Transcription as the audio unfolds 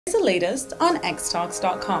The latest on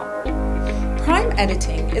xtalks.com. Prime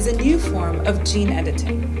editing is a new form of gene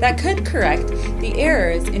editing that could correct the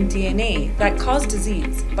errors in DNA that cause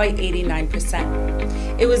disease by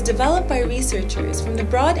 89%. It was developed by researchers from the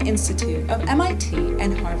Broad Institute of MIT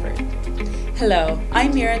and Harvard. Hello,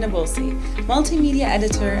 I'm Mira Nabolsi, multimedia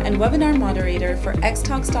editor and webinar moderator for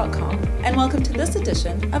xtalks.com, and welcome to this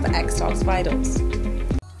edition of xtalks Vitals.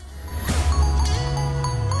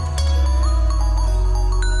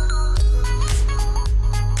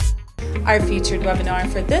 Our featured webinar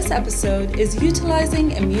for this episode is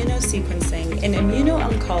Utilizing Immunosequencing in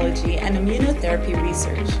Immuno-Oncology and Immunotherapy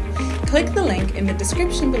Research. Click the link in the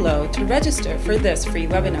description below to register for this free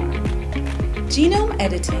webinar. Genome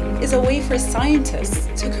editing is a way for scientists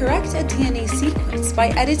to correct a DNA sequence by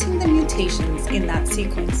editing the mutations in that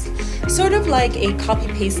sequence, sort of like a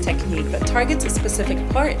copy-paste technique that targets a specific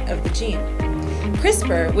part of the gene.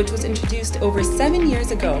 CRISPR, which was introduced over 7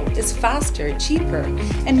 years ago, is faster, cheaper,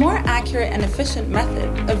 and more accurate and efficient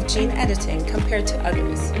method of gene editing compared to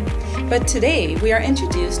others. But today we are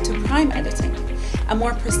introduced to prime editing, a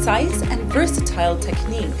more precise and versatile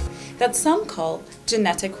technique that some call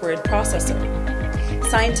genetic word processor.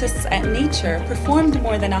 Scientists at Nature performed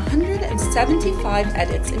more than 175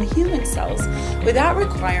 edits in human cells without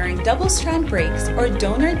requiring double-strand breaks or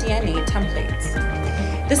donor DNA templates.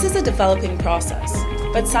 This is a developing process,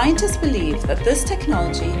 but scientists believe that this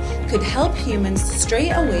technology could help humans stray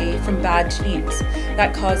away from bad genes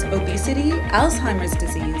that cause obesity, Alzheimer's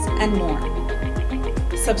disease, and more.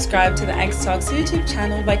 Subscribe to the xtalks YouTube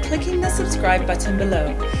channel by clicking the subscribe button below,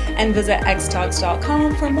 and visit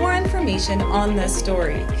xtalks.com for more information on this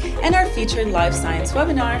story and our featured life science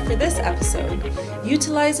webinar for this episode,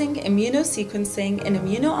 Utilizing Immunosequencing in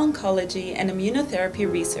Immuno-Oncology and Immunotherapy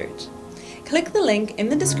Research. Click the link in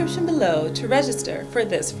the description below to register for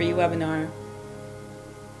this free webinar.